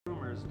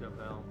Rumors,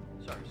 Dobell.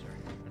 Sorry.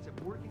 I said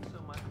working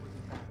so much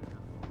wasn't bad enough.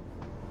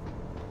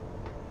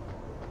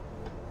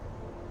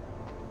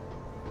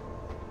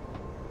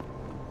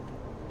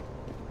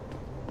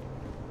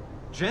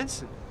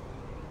 Jensen.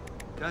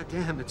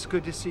 Goddamn, it's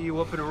good to see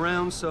you up and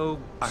around so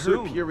I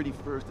soon. heard Purity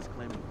First is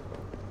claiming.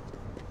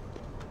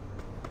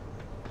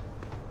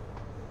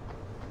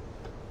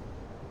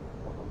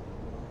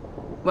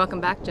 Welcome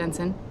back,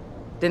 Jensen.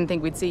 Didn't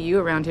think we'd see you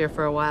around here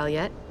for a while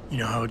yet. You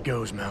know how it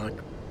goes, Malik.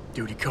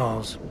 Duty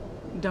calls.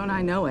 Don't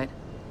I know it?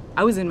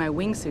 I was in my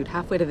wingsuit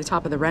halfway to the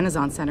top of the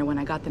Renaissance Center when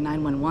I got the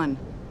 911.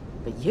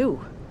 But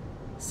you?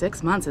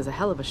 6 months is a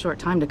hell of a short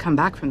time to come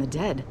back from the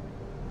dead.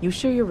 You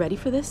sure you're ready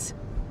for this?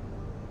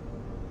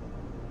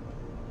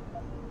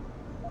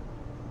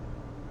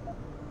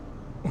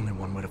 Only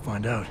one way to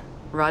find out.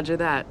 Roger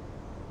that.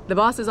 The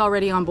boss is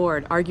already on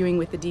board, arguing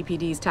with the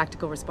DPD's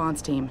tactical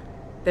response team.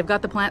 They've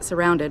got the plant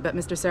surrounded, but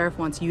Mr. Seraph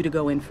wants you to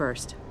go in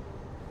first.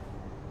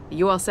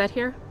 You all set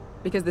here?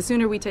 Because the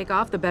sooner we take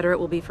off, the better it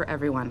will be for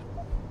everyone.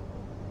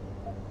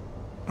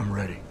 I'm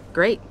ready.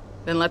 Great.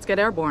 Then let's get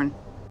airborne.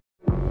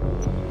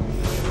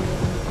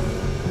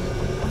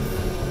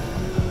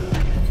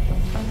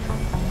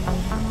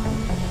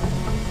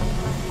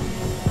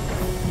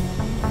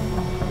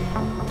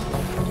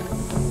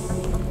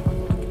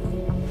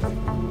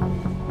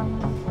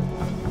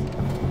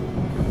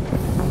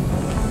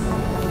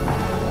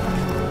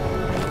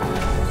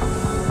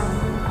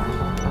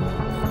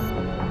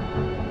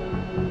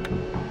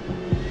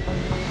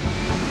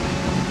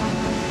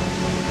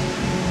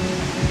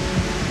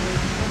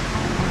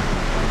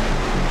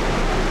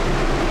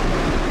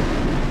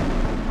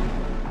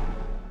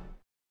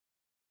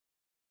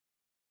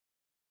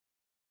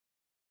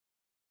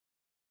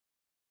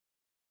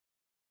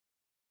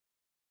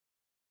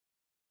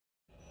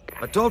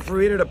 I told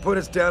Farida to put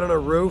us down on a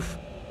roof.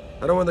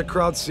 I don't want the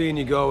crowd seeing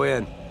you go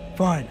in.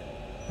 Fine.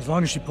 As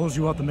long as she pulls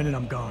you out the minute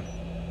I'm gone.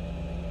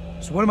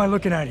 So what am I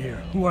looking at here?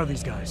 Who are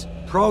these guys?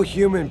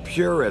 Pro-human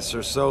purists,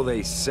 or so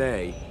they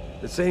say.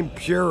 The same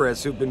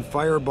purists who've been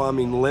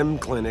firebombing limb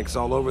clinics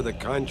all over the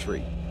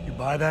country. You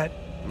buy that?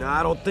 Nah,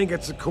 I don't think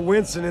it's a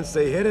coincidence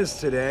they hit us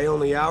today,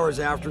 only hours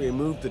after we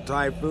moved the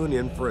Typhoon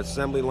in for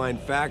assembly line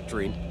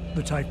factory.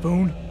 The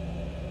Typhoon?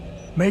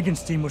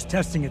 Megan's team was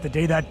testing it the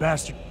day that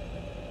bastard...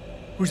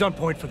 Who's on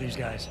point for these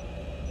guys?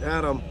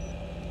 Adam.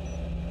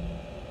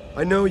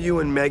 I know you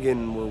and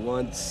Megan were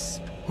once...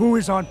 Who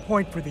is on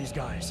point for these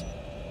guys?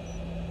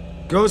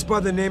 Goes by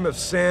the name of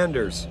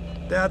Sanders.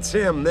 That's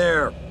him,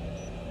 there.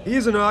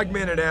 He's an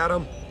augmented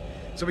Adam,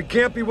 so he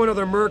can't be one of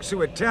the mercs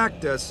who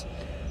attacked us,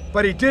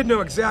 but he did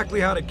know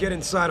exactly how to get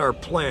inside our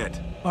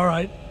plant. All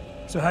right.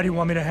 So how do you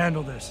want me to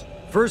handle this?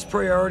 First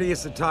priority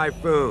is the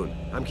Typhoon.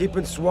 I'm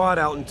keeping SWAT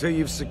out until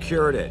you've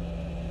secured it.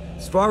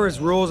 As far as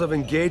rules of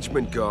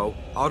engagement go,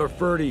 I'll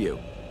defer to you.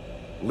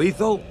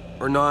 Lethal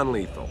or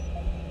non-lethal?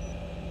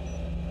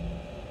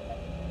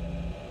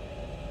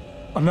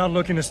 I'm not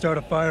looking to start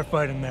a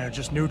firefight in there,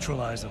 just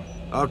neutralize them.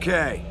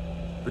 Okay,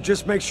 but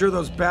just make sure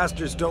those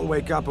bastards don't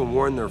wake up and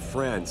warn their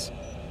friends.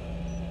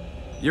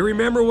 You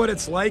remember what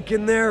it's like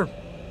in there?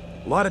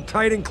 A lot of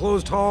tight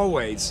enclosed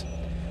hallways,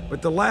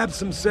 but the labs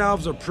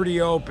themselves are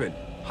pretty open,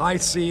 high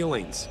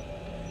ceilings.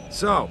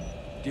 So,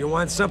 do you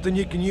want something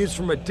you can use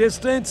from a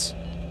distance?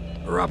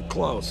 Or up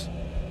close?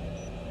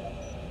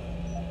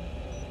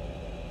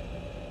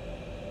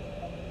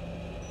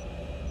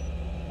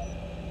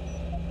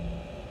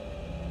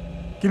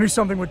 Give me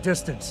something with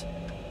distance.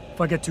 If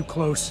I get too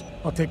close,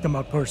 I'll take them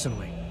out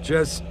personally.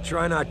 Just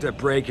try not to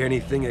break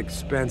anything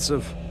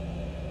expensive.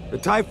 The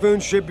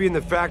Typhoon should be in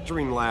the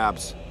factoring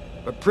labs,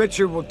 but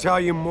Pritchard will tell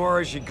you more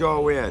as you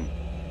go in.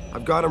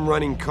 I've got him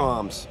running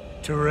comms.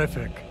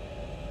 Terrific.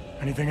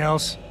 Anything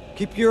else?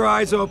 Keep your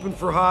eyes open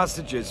for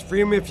hostages. Free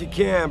them if you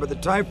can, but the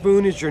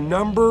Typhoon is your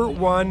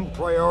 #1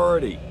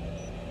 priority.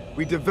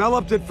 We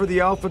developed it for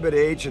the Alphabet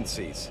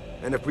agencies,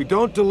 and if we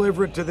don't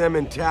deliver it to them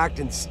intact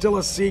and still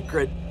a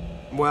secret,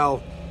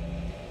 well,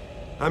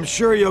 I'm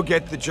sure you'll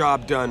get the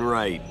job done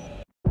right.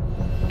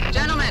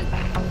 Gentlemen,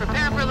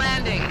 prepare for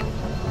landing.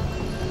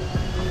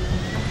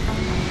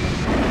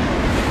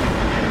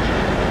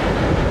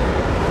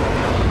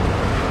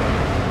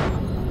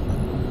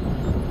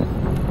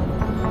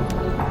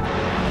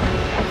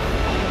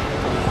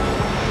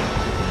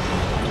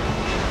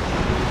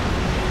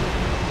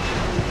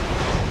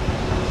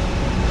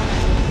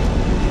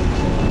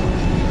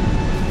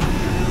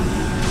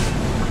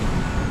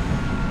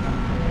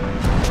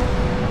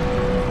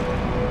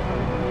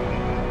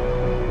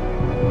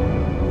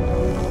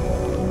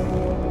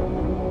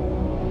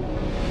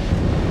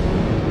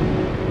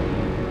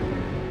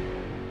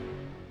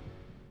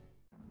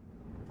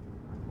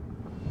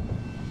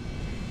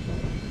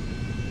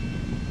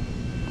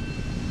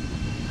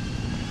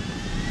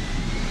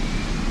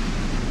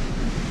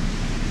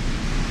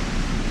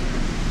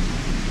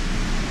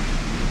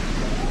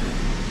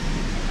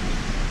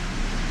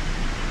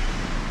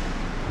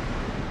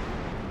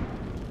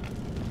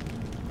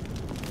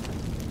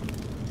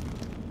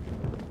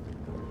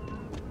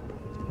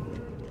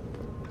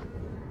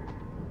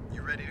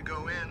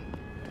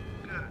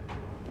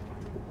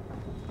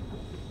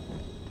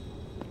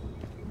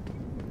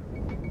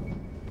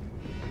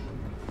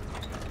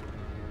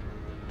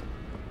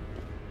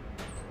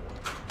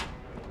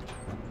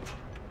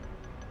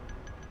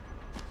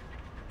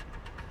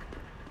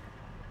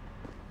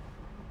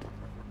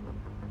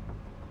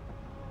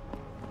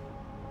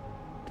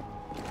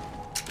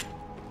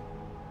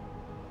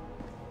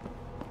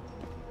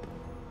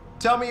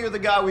 Tell me you're the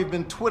guy we've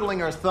been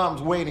twiddling our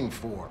thumbs waiting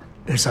for.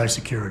 SI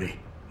Security.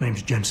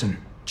 Name's Jensen.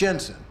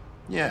 Jensen.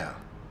 Yeah.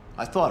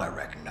 I thought I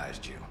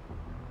recognized you.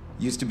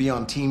 Used to be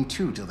on Team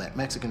 2 till that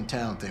Mexican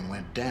town thing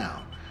went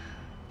down.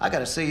 I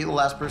gotta say, you're the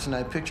last person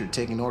I pictured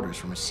taking orders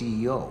from a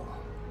CEO.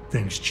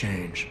 Things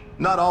change.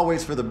 Not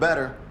always for the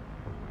better.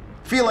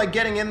 Feel like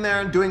getting in there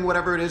and doing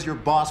whatever it is your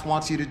boss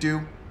wants you to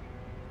do?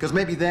 Because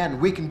maybe then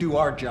we can do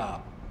our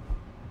job.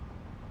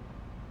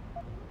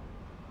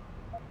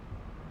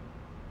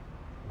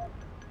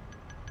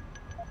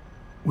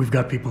 We've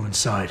got people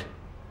inside.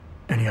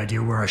 Any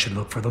idea where I should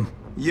look for them?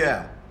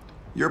 Yeah.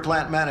 Your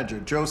plant manager,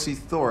 Josie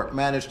Thorpe,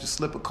 managed to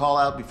slip a call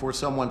out before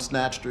someone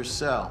snatched her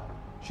cell.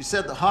 She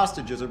said the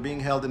hostages are being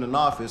held in an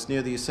office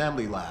near the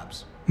assembly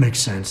labs. Makes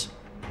sense.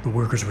 The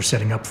workers were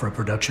setting up for a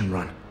production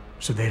run,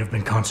 so they'd have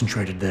been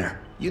concentrated there.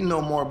 You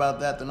know more about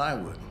that than I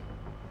would.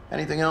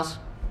 Anything else?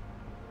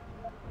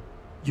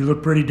 You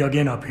look pretty dug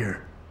in up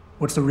here.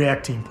 What's the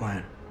react team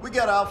plan? We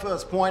got Alpha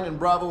as point and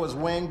Bravo as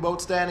wing,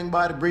 both standing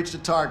by to breach the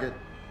target.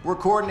 We're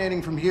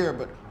coordinating from here,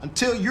 but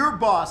until your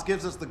boss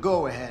gives us the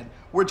go-ahead,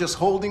 we're just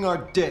holding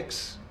our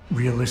dicks.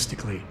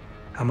 Realistically,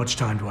 how much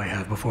time do I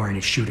have before any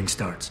shooting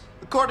starts?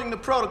 According to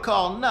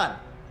protocol, none.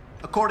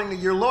 According to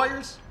your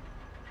lawyers,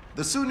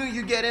 the sooner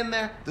you get in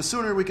there, the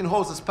sooner we can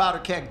hose this powder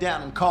keg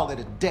down and call it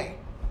a day.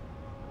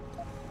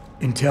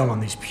 Intel on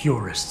these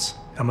purists.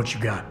 How much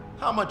you got?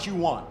 How much you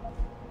want?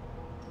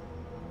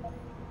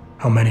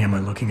 How many am I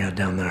looking at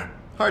down there?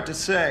 Hard to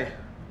say.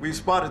 We've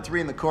spotted 3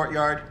 in the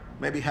courtyard,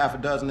 maybe half a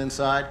dozen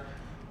inside.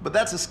 But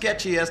that's a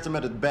sketchy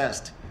estimate at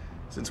best,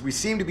 since we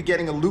seem to be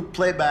getting a loop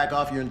playback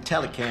off your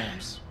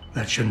intellicams.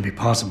 That shouldn't be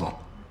possible.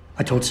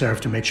 I told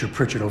Seraph to make sure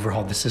Pritchard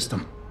overhauled the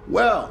system.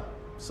 Well,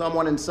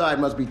 someone inside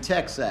must be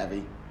tech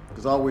savvy,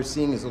 because all we're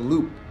seeing is a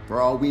loop.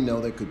 For all we know,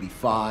 there could be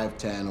 5,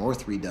 10, or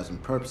 3 dozen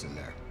perps in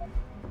there.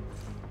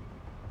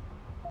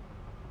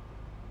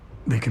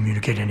 They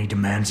communicate any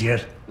demands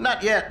yet?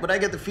 Not yet, but I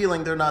get the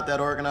feeling they're not that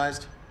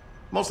organized.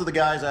 Most of the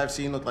guys I've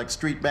seen look like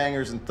street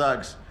bangers and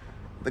thugs.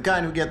 The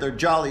kind who get their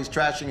jollies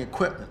trashing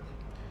equipment.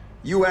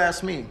 You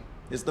ask me,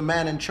 it's the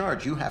man in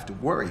charge you have to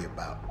worry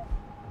about.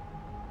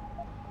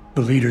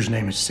 The leader's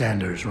name is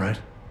Sanders, right?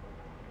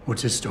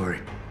 What's his story?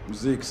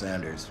 Zeke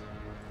Sanders.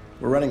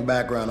 We're running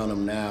background on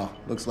him now.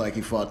 Looks like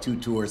he fought 2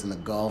 tours in the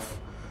Gulf.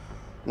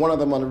 One of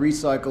them on a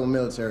recycled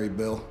military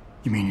bill.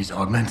 You mean he's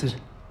augmented?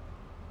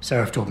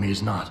 Seraph told me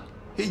he's not.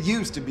 He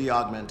used to be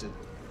augmented.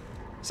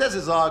 Says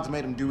his Augs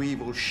made him do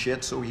evil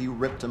shit, so he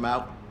ripped him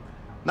out.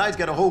 Now he's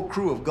got a whole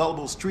crew of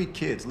gullible street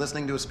kids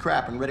listening to his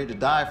crap and ready to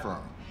die for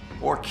him.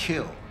 Or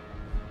kill.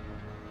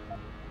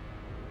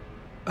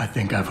 I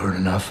think I've heard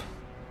enough.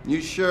 You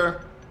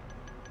sure?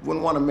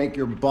 Wouldn't want to make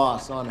your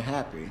boss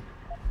unhappy.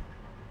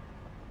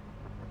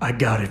 I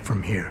got it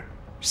from here.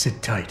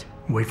 Sit tight.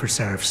 Wait for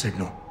Seraph's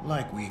signal.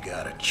 Like we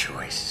got a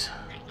choice.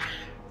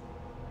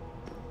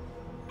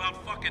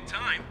 About fucking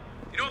time.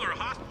 You know there are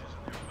hostages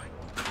in there, right?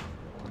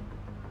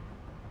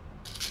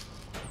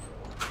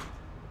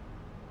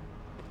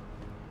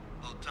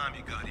 About time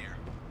you got here.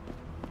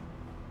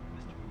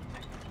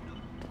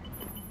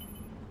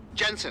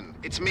 Jensen,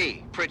 it's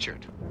me,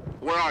 Pritchard.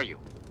 Where are you?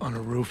 On a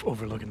roof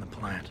overlooking the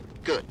plant.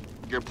 Good.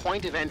 Your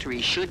point of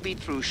entry should be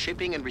through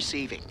shipping and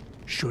receiving.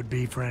 Should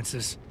be,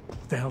 Francis.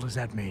 What the hell does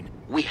that mean?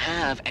 We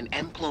have an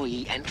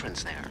employee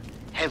entrance there,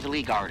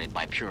 heavily guarded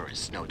by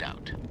purists, no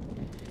doubt.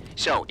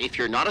 So, if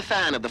you're not a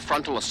fan of the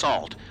frontal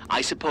assault, I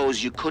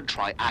suppose you could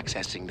try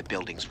accessing the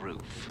building's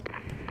roof.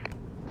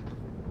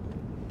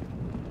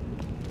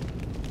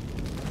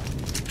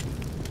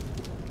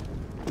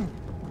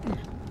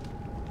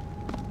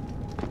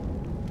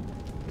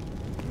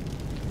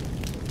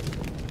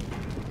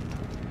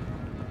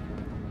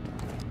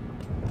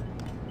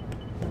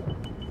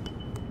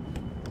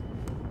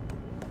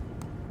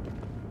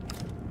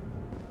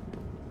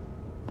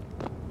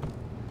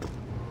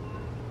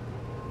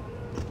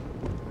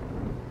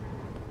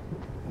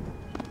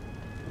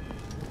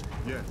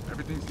 Yeah,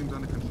 everything seems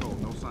under control.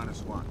 No sign of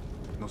SWAT.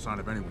 No sign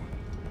of anyone.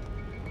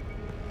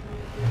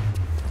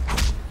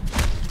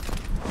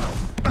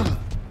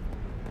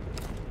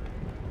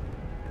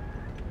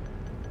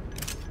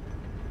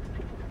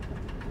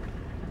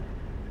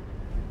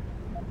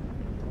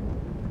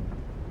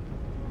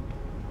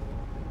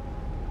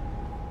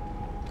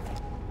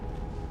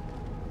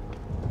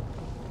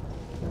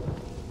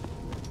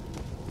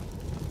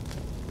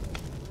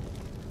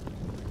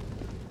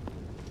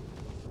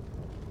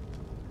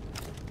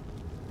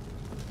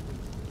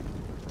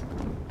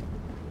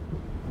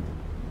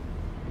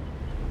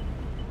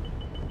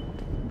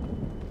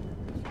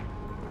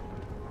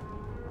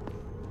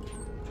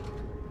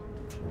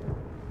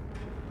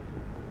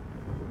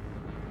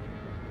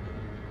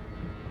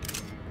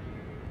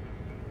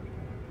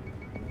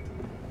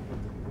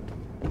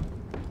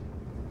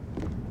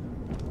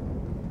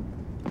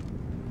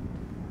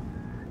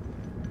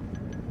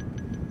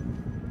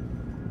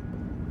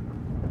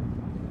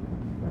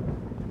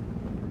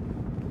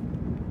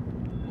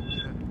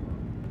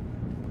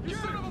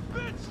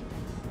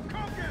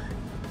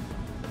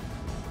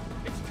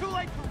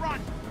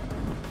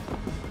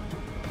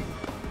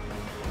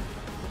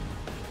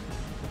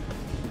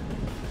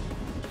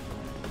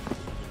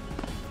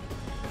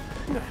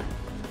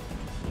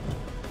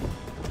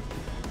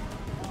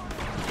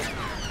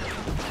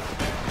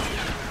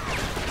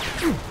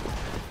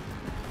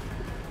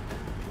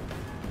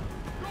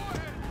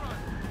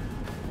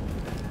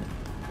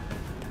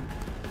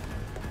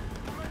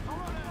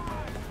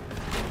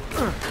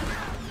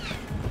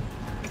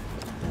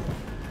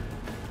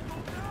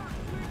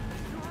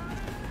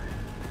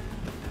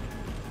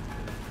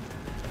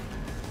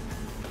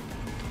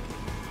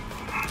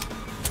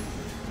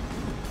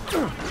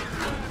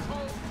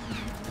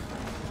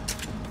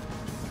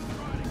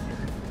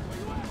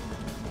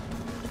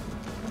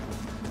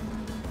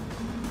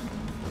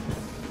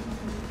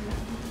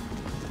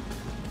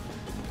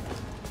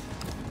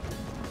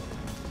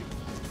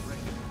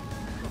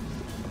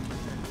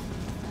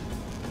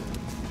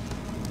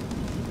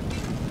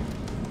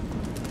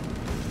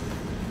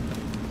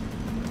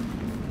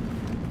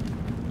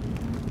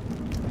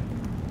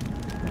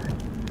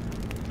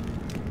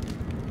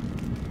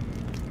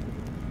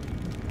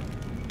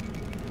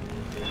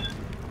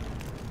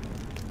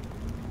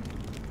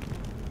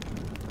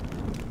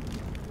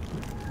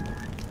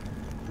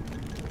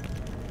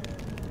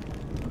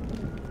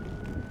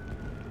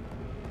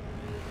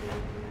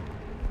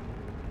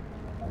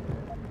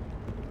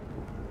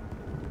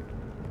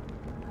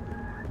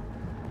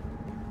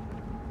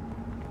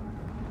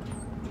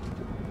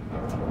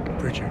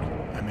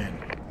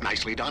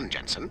 Nicely done,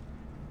 Jensen.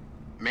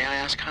 May I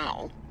ask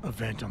how? A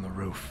vent on the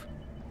roof.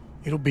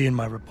 It'll be in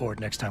my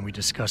report next time we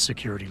discuss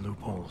security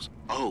loopholes.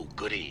 Oh,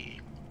 goody.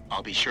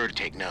 I'll be sure to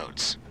take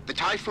notes. The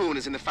Typhoon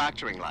is in the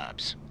factoring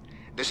labs.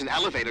 There's an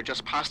elevator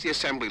just past the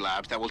assembly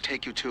labs that will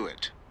take you to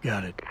it.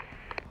 Got it.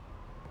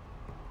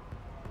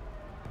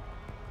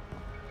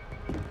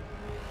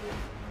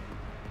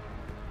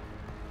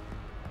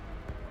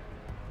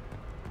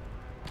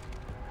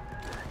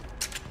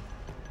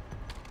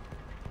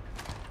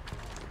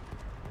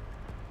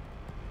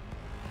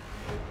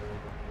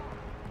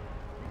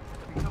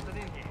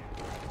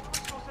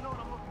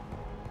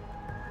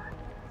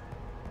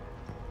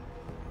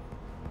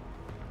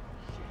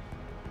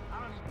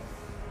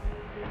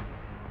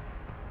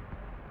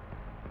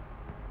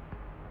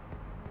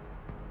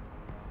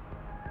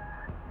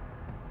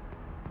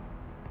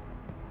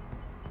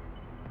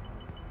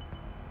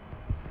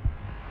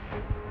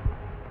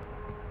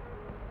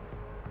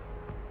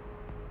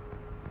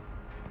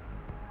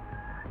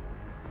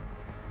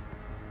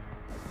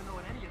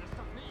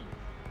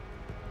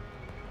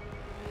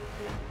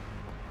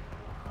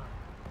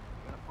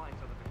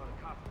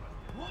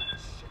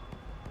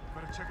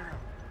 Better check it out.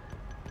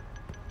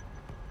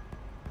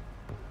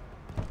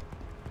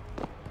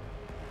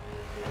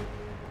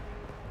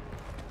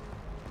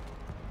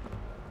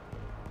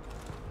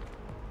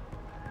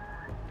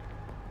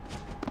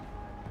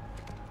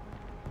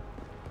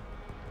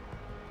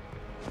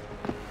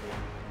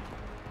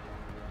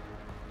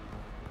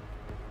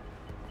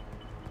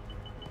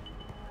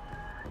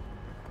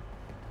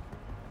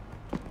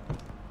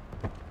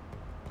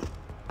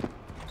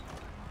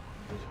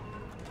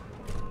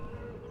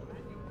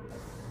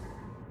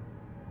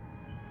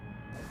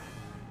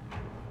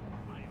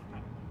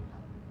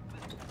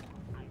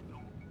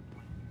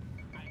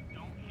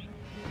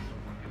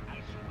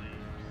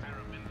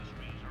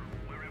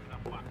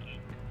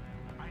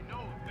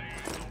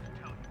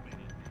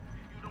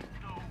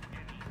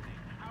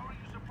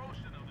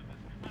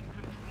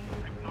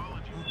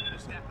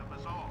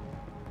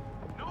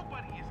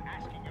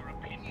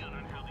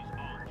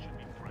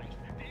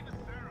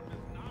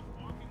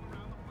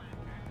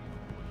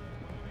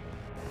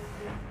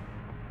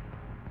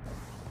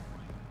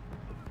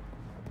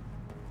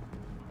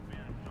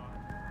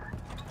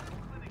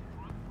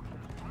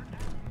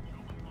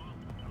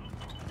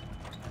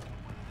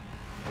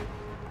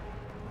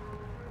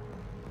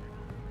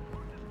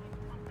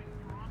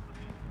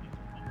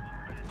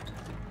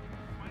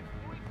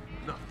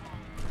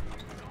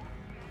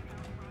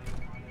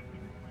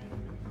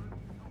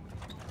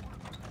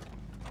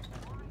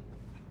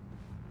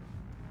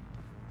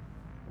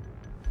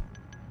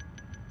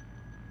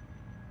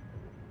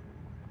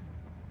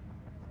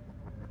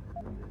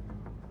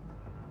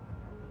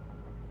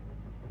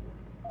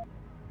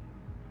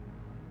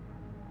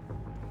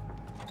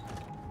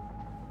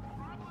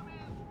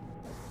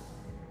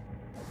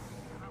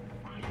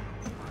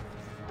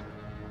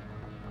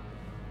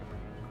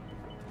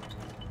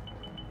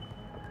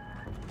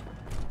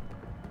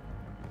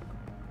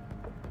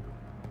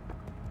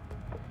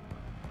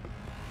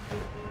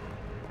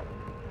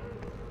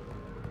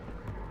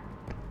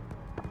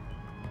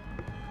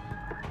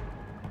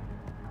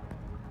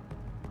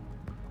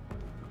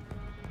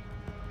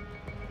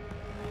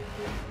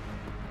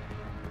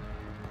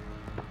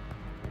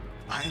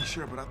 I ain't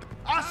sure, but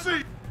I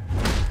see!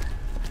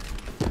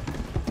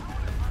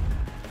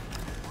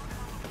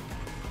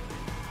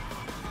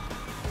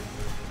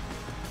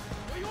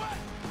 Where you at?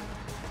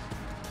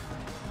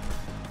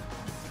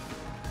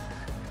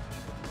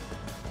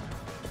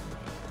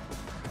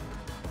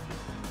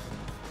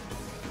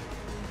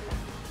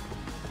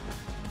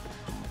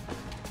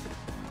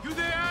 You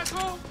there,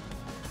 asshole?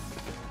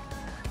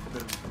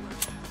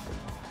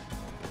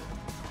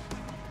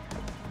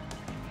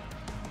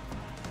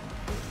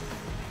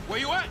 Where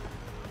you at?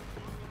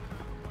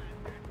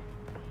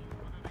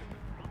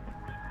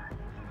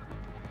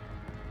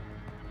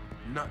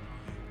 Nothing.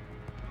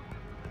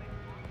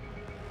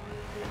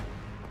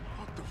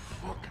 What the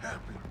fuck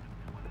happened?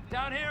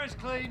 Down here is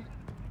clean.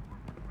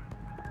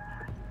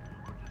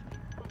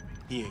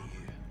 He ain't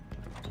here.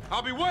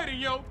 I'll be waiting,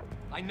 yo.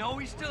 I know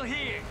he's still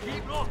here.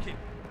 Keep looking.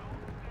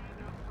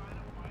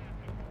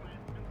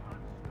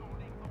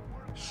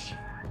 Shit.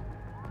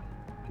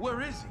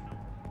 Where is he?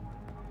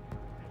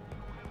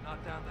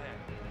 Not down there.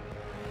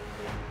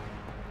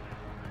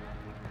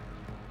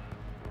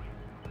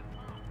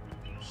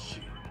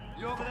 Shit.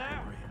 You over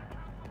there?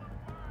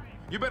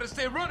 You better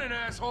stay running,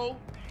 asshole.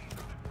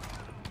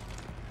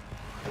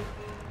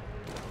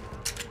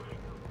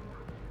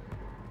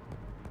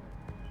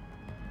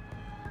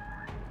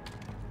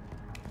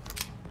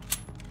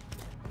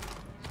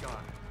 He's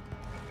gone.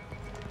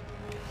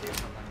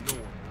 Seems like I know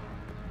him.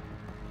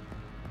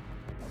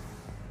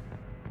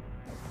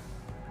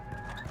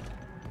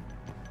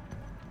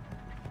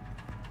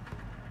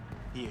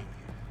 He ain't here.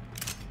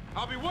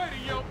 I'll be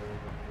waiting, yo.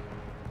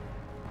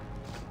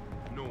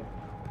 No.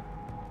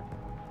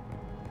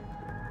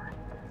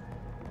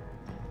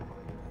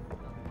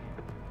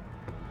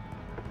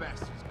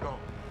 Bastard's gone.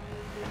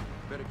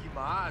 Better keep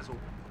my eyes open.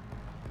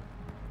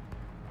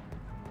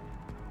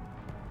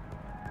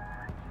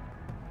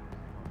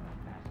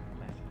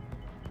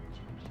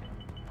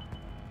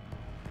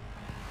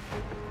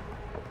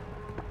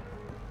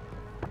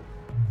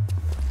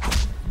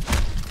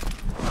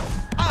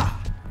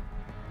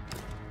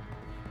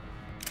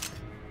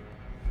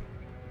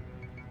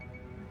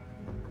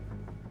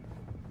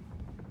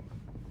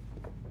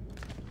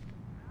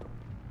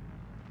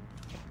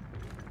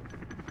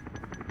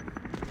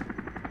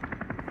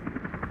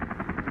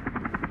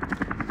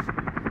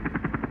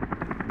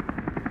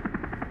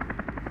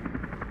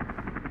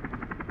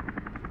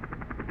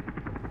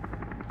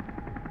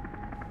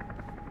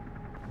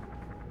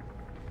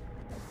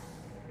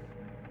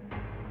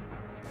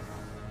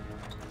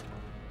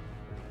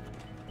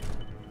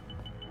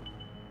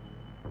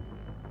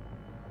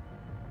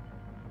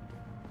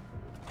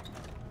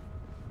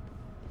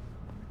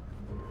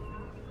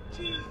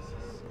 Jesus.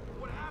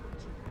 What happened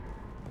to him?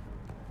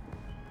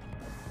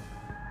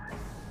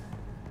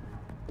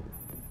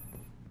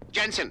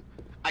 Jensen,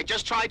 I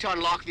just tried to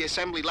unlock the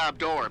assembly lab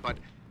door, but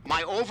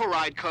my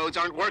override codes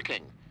aren't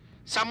working.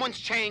 Someone's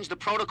changed the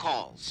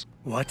protocols.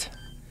 What?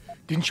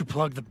 Didn't you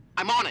plug the...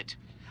 I'm on it.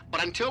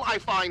 But until I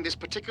find this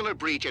particular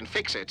breach and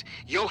fix it,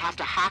 you'll have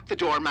to hack the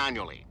door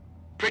manually.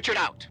 Pritchard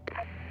out.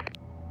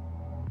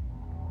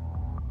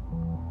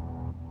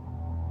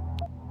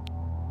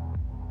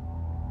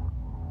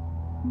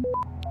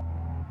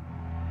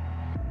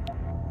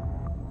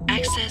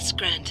 Access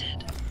granted.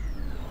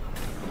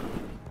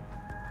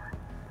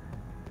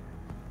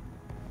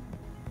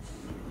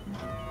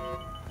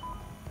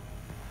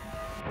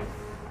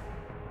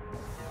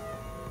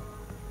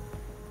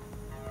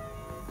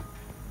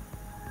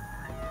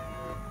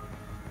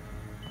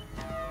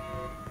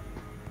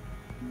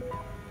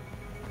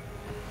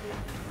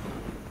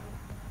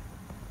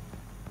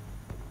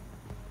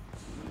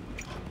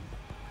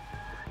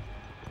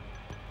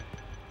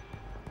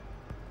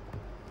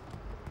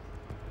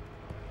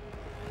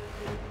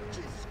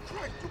 Jesus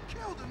Christ, you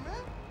killed him,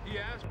 man! He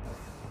asked.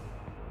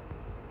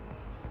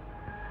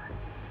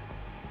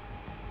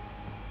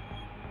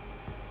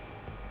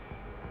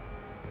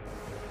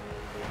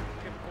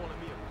 Kept calling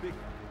me a big.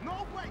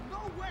 No way,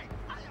 no way!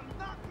 I am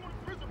not going to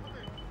prison for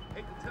this!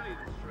 Hate to tell you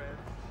this, Shred,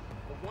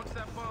 but once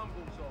that bomb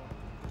goes off,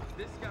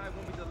 this guy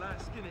won't be the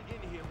last skinner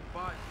in here who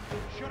buys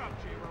it. Shut up,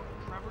 J-Ro.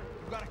 Trevor,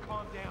 you gotta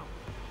calm down.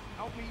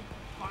 Help me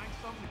find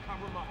something to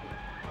cover him up with.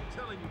 I'm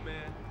telling you,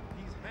 man,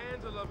 these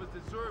handler lovers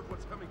deserve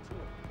what's coming to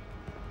them.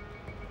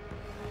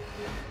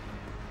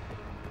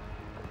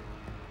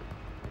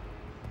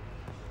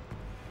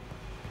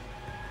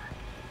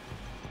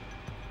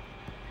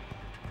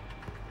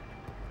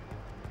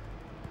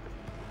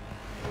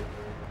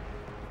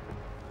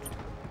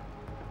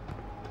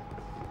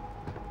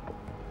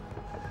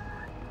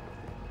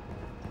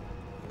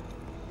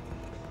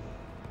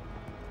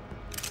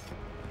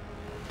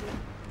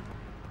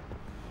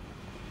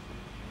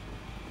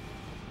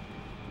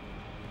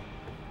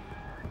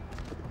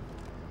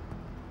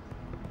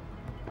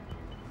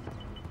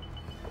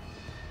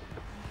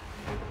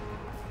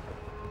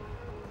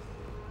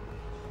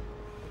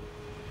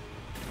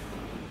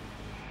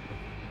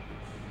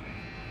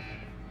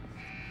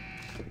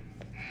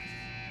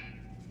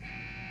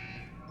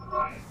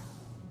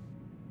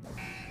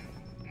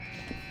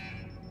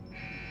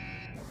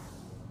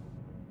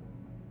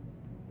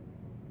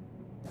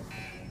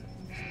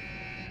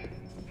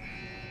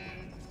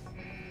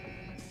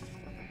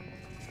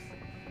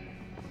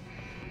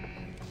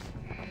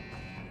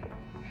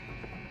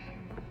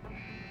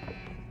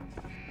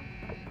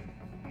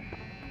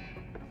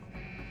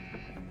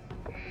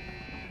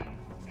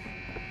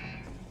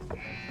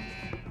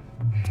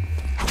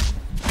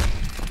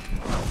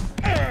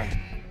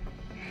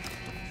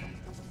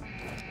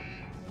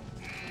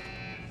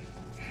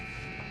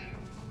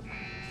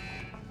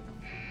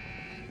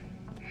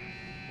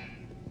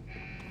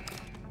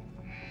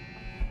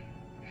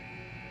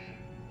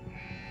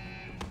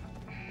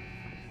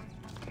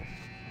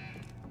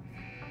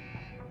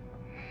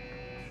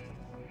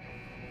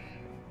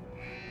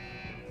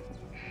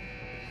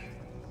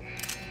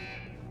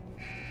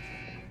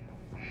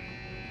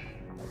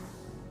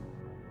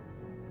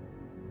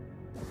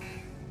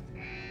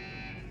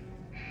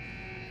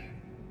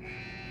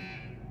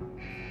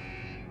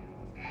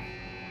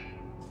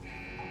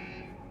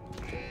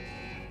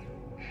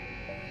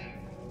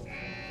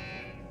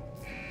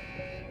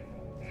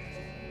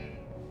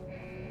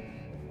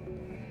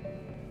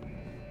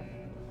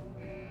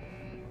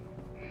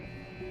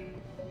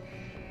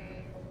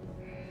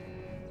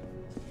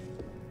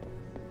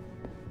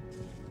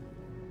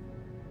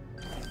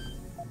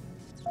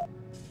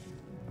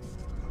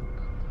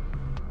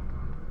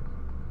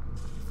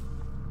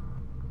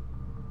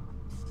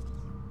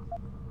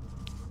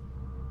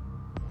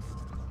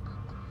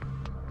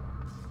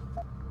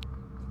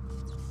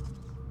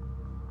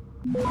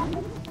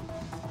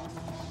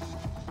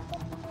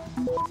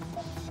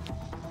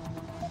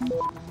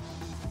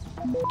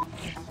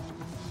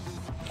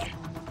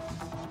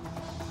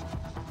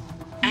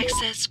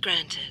 Access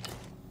granted.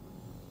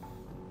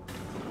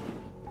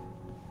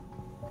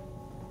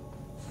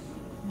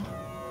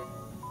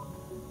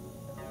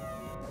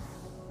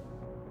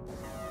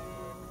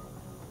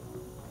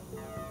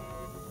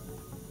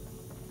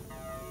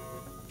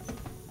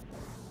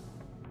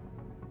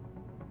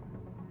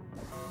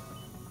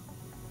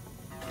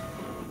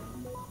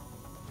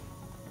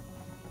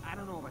 I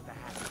don't know about the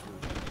hacker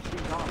dude.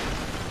 Seems off.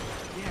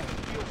 Yeah, it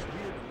feels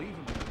weird to leave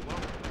him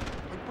alone.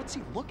 Like, what's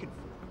he looking for?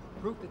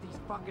 Proof that these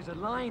fuckers are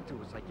lying to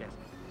us, I guess.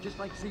 Just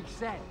like Zeke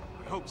said.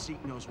 I hope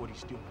Zeke knows what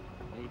he's doing.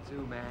 Me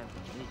too, man.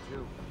 Me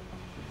too.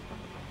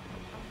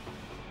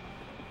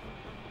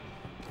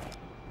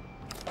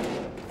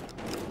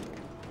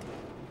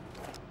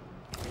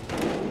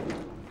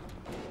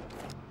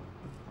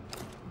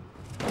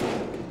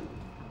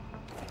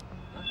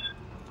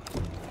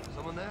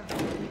 Someone there?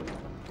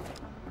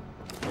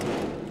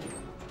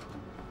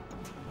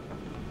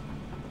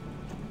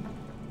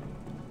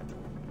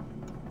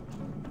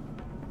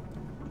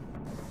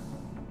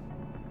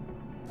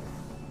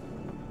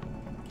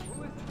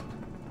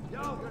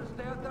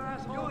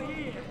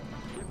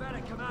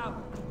 Take him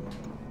out.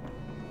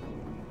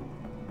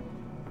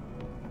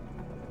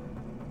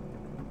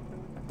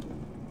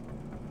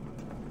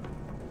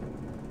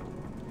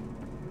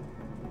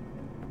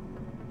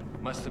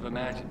 Must have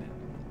imagined it.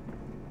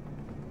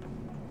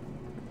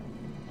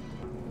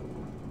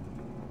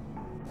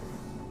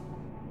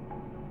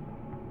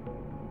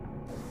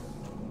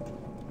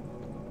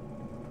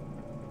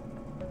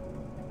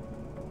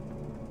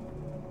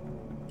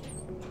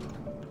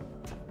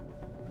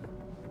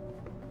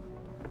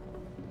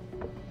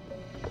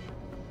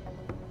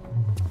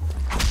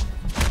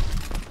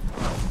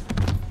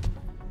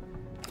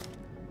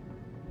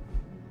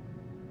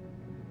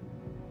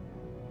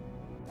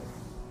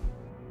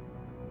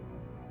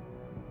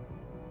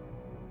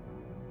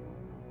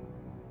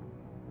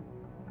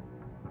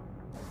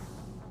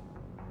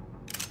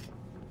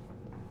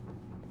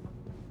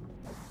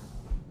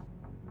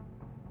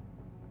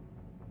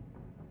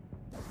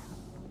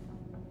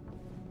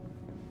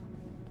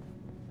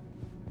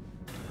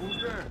 Who's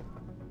there?